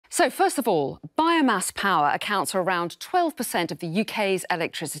So, first of all, biomass power accounts for around 12% of the UK's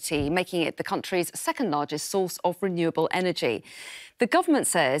electricity, making it the country's second largest source of renewable energy. The government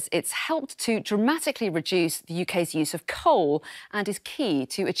says it's helped to dramatically reduce the UK's use of coal and is key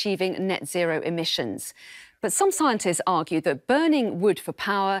to achieving net zero emissions. But some scientists argue that burning wood for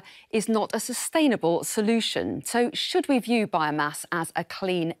power is not a sustainable solution. So should we view biomass as a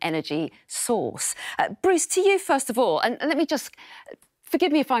clean energy source? Bruce, to you first of all, and let me just...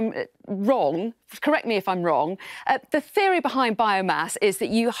 Forgive me if I'm wrong, correct me if I'm wrong. The theory behind biomass is that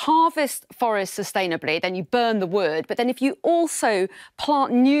you harvest forests sustainably, then you burn the wood, but then if you also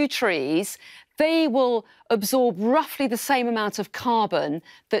plant new trees, they will absorb roughly the same amount of carbon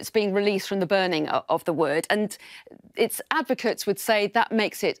that's being released from the burning of the wood. And its advocates would say that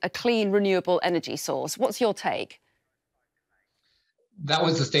makes it a clean, renewable energy source. What's your take? That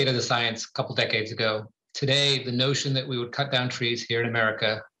was the state of the science a couple decades ago. Today, the notion that we would cut down trees here in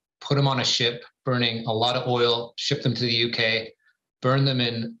America, put them on a ship, burning a lot of oil, ship them to the UK, burn them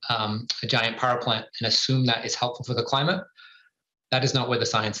in a giant power plant and assume that is helpful for the climate, that is not where the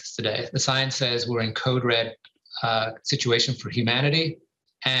science is today. The science says we're in code red situation for humanity.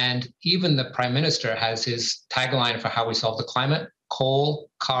 And even the Prime Minister has his tagline for how we solve the climate: coal,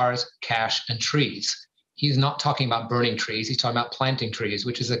 cars, cash, and trees. He's not talking about burning trees, he's talking about planting trees,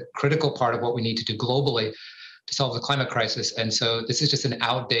 which is a critical part of what we need to do globally to solve the climate crisis. And so this is just an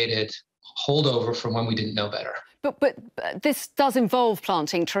outdated holdover from when we didn't know better. But this does involve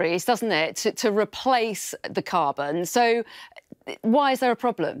planting trees, doesn't it, to replace the carbon. So why is there a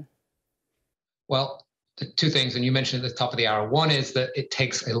problem? Well, two things, and you mentioned at the top of the hour. One is that it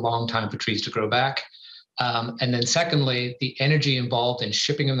takes a long time for trees to grow back. And then secondly, the energy involved in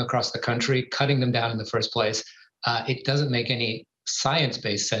shipping them across the country, cutting them down in the first place, it doesn't make any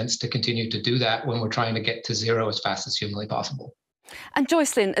science-based sense to continue to do that when we're trying to get to zero as fast as humanly possible. And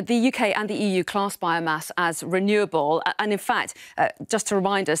Joycelyn, the UK and the EU class biomass as renewable. And in fact, just to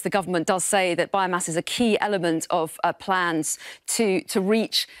remind us, the government does say that biomass is a key element of plans to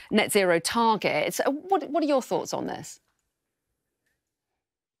reach net zero targets. What are your thoughts on this?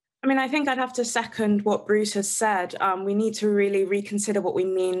 I mean, I think I'd have to second what Bruce has said. We need to really reconsider what we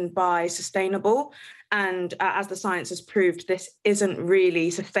mean by sustainable. And as the science has proved, this isn't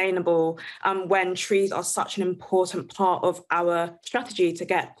really sustainable when trees are such an important part of our strategy to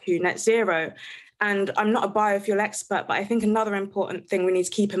get to net zero. And I'm not a biofuel expert, but I think another important thing we need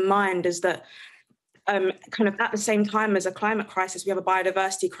to keep in mind is that kind of at the same time as a climate crisis, we have a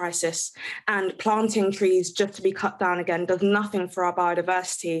biodiversity crisis, and planting trees just to be cut down again does nothing for our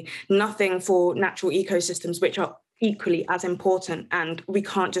biodiversity, nothing for natural ecosystems, which are equally as important. And we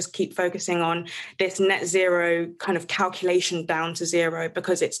can't just keep focusing on this net zero kind of calculation down to zero,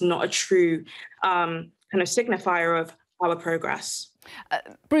 because it's not a true kind of signifier of our progress.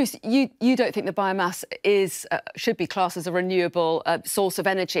 Bruce, you don't think the biomass should be classed as a renewable source of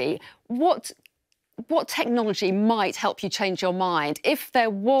energy. What technology might help you change your mind? If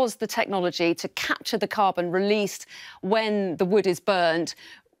there was the technology to capture the carbon released when the wood is burned,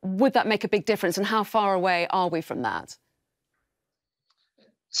 would that make a big difference? And how far away are we from that?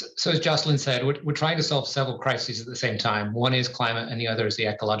 So as Joycelyn said, we're trying to solve several crises at the same time. One is climate and the other is the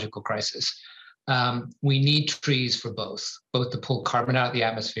ecological crisis. We need trees for both to pull carbon out of the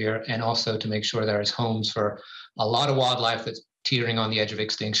atmosphere and also to make sure there is homes for a lot of wildlife that's teetering on the edge of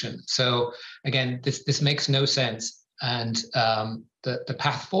extinction. So again, this makes no sense. And the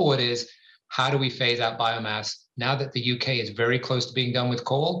path forward is, how do we phase out biomass? Now that the UK is very close to being done with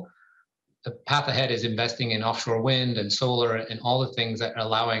coal, the path ahead is investing in offshore wind and solar and all the things that are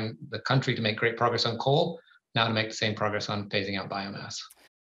allowing the country to make great progress on coal, now to make the same progress on phasing out biomass.